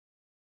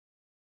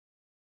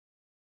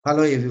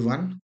Hello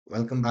everyone,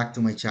 welcome back to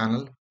my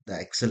channel, The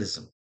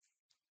Excelism.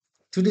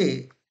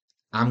 Today,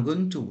 I'm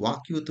going to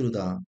walk you through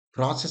the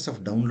process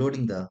of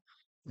downloading the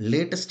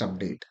latest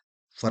update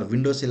for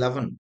Windows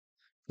 11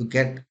 to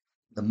get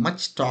the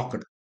much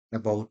talked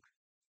about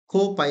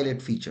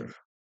Copilot feature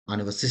on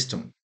your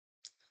system.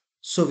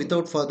 So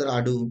without further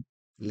ado,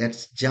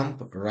 let's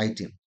jump right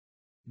in.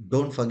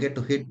 Don't forget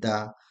to hit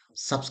the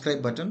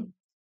subscribe button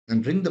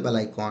and ring the bell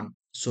icon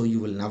so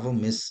you will never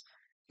miss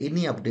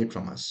any update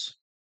from us.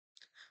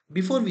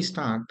 Before we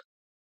start,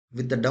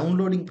 with the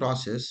downloading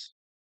process,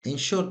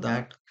 ensure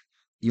that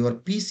your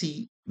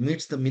PC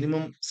meets the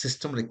minimum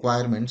system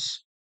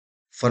requirements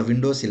for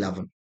Windows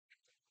 11.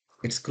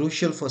 It's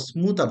crucial for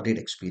smooth update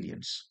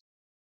experience.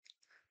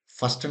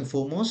 First and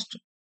foremost,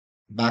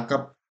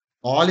 backup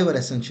all your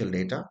essential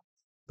data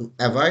to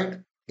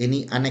avoid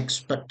any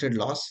unexpected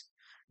loss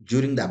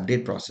during the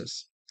update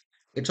process.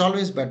 It's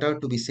always better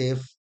to be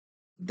safe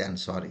than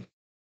sorry.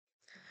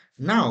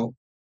 Now,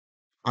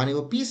 on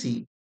your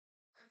PC,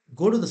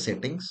 go to the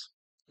settings.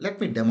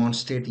 Let me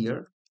demonstrate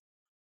here.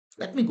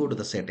 Let me go to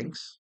the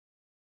settings.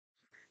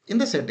 In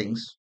the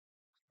settings,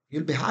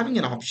 you'll be having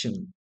an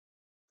option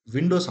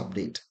Windows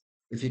Update.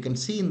 If you can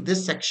see in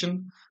this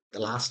section, the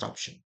last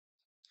option.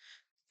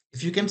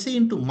 If you can see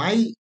into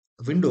my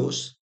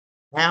Windows,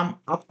 I am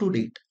up to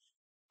date.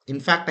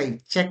 In fact, I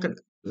checked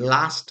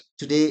last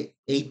today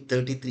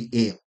 8:33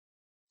 a.m.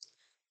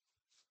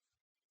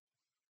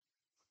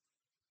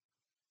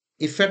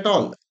 If at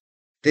all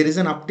there is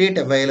an update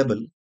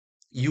available,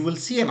 you will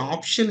see an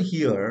option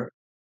here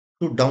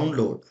to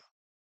download.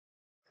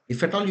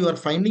 If at all you are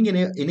finding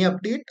any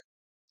update,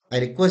 I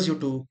request you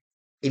to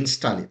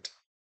install it.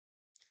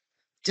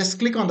 Just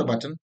click on the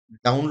button,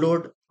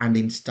 download and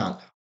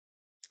install.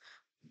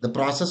 The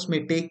process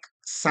may take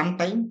some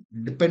time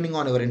depending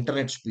on your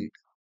internet speed.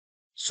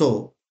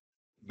 So,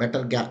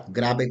 better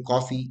grab a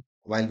coffee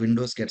while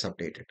Windows gets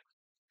updated.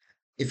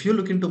 If you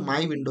look into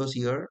my Windows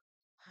here,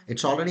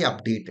 it's already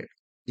updated.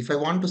 If I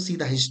want to see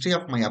the history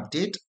of my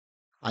update,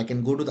 I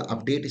can go to the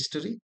update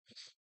history.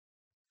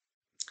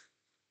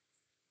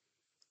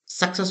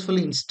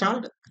 Successfully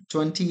installed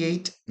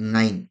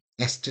 28/9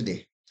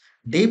 yesterday.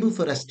 Day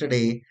before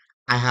yesterday,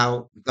 I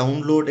have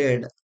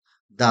downloaded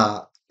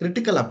the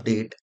critical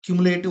update,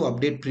 cumulative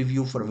update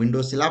preview for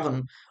Windows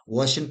 11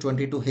 version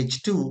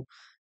 22H2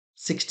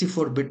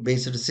 64-bit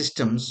based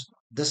systems.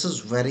 This is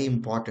very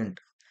important.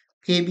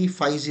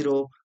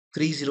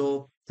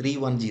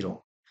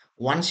 KB5030310.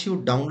 Once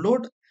you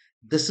download,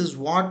 this is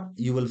what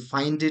you will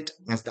find it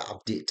as the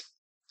update.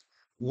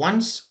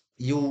 Once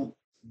you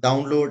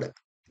download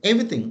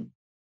everything,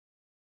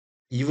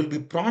 you will be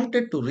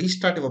prompted to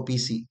restart your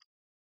PC.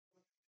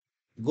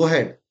 Go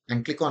ahead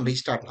and click on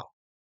restart now.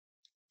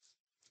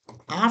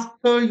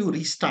 After you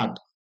restart,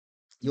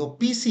 your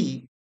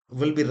PC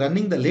will be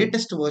running the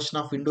latest version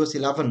of Windows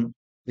 11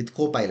 with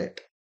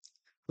Copilot.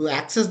 To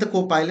access the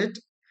Copilot,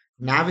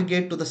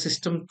 navigate to the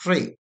system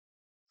tray.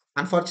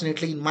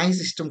 Unfortunately, in my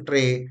system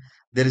tray,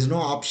 there is no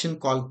option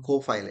called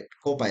Copilot.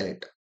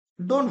 Copilot.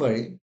 Don't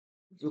worry.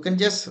 You can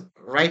just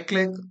right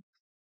click.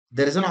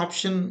 There is an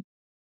option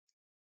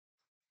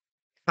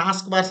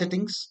taskbar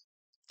settings.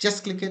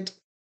 Just click it.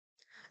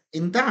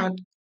 In that,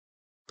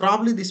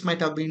 probably this might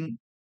have been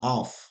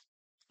off.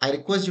 I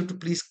request you to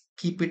please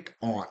keep it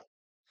on.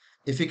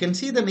 If you can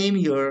see the name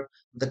here,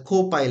 the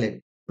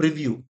Copilot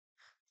preview.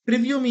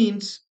 Preview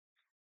means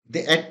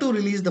they had to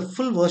release the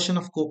full version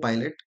of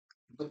Copilot,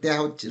 but they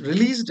have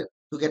released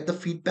to get the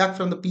feedback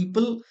from the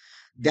people.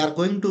 They are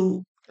going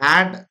to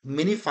add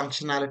many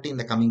functionality in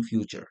the coming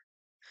future.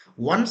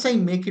 Once I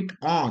make it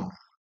on,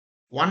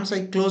 once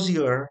I close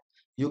here,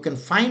 you can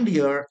find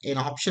here an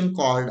option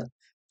called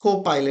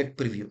Copilot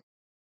Preview.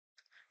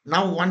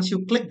 Now, once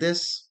you click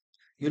this,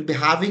 you'll be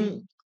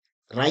having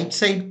right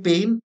side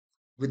pane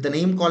with the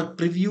name called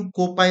Preview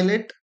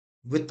Copilot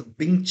with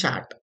Bing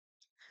chat.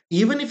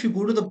 Even if you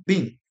go to the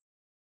Bing,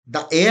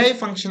 the AI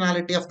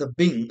functionality of the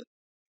Bing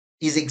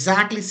is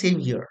exactly same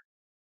here.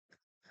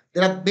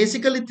 There are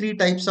basically three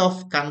types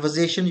of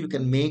conversation you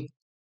can make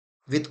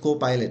with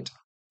Copilot.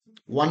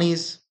 One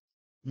is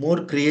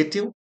more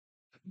creative,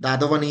 the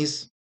other one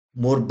is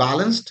more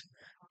balanced,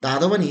 the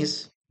other one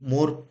is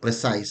more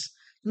precise.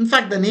 In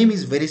fact, the name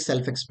is very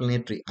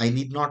self-explanatory. I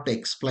need not to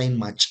explain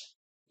much.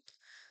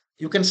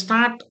 You can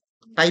start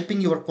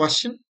typing your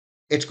question.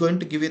 It's going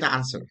to give you the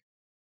answer.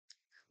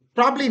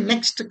 Probably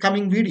next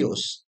coming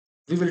videos,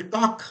 we will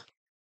talk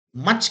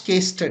much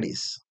case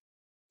studies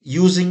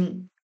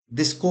using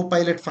this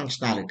Copilot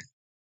functionality.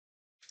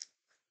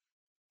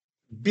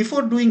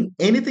 Before doing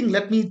anything,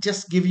 let me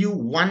just give you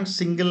one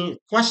single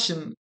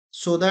question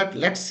so that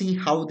let's see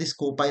how this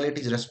Copilot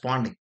is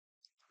responding.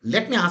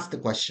 Let me ask the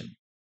question.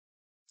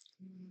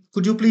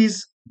 Could you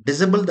please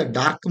disable the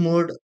dark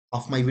mode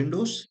of my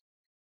Windows?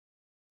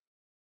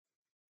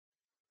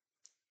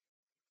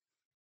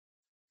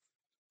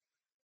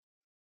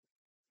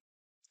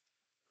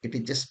 It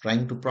is just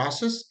trying to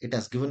process. It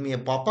has given me a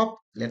pop-up.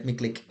 Let me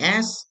click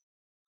yes.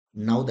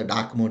 Now the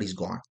dark mode is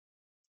gone.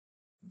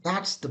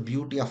 That's the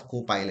beauty of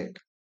Copilot.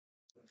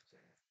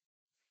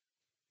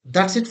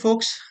 That's it,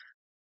 folks.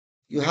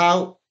 You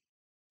have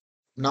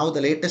now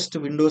the latest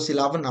Windows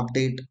 11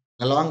 update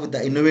along with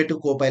the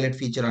innovative Copilot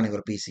feature on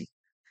your PC.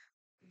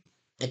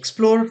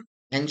 Explore,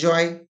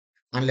 enjoy,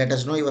 and let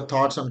us know your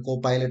thoughts on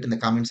Copilot in the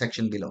comment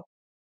section below.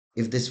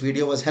 If this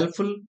video was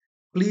helpful,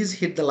 please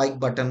hit the like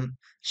button,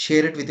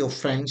 share it with your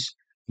friends,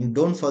 and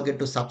don't forget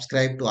to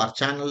subscribe to our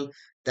channel,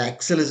 The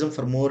Excelism,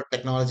 for more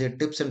technology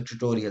tips and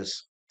tutorials.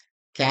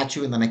 Catch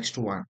you in the next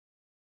one.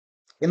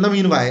 In the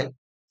meanwhile,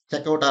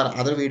 check out our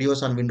other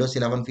videos on Windows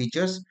 11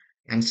 features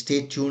and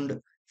stay tuned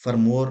for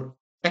more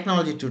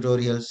technology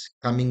tutorials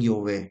coming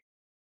your way.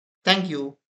 Thank you.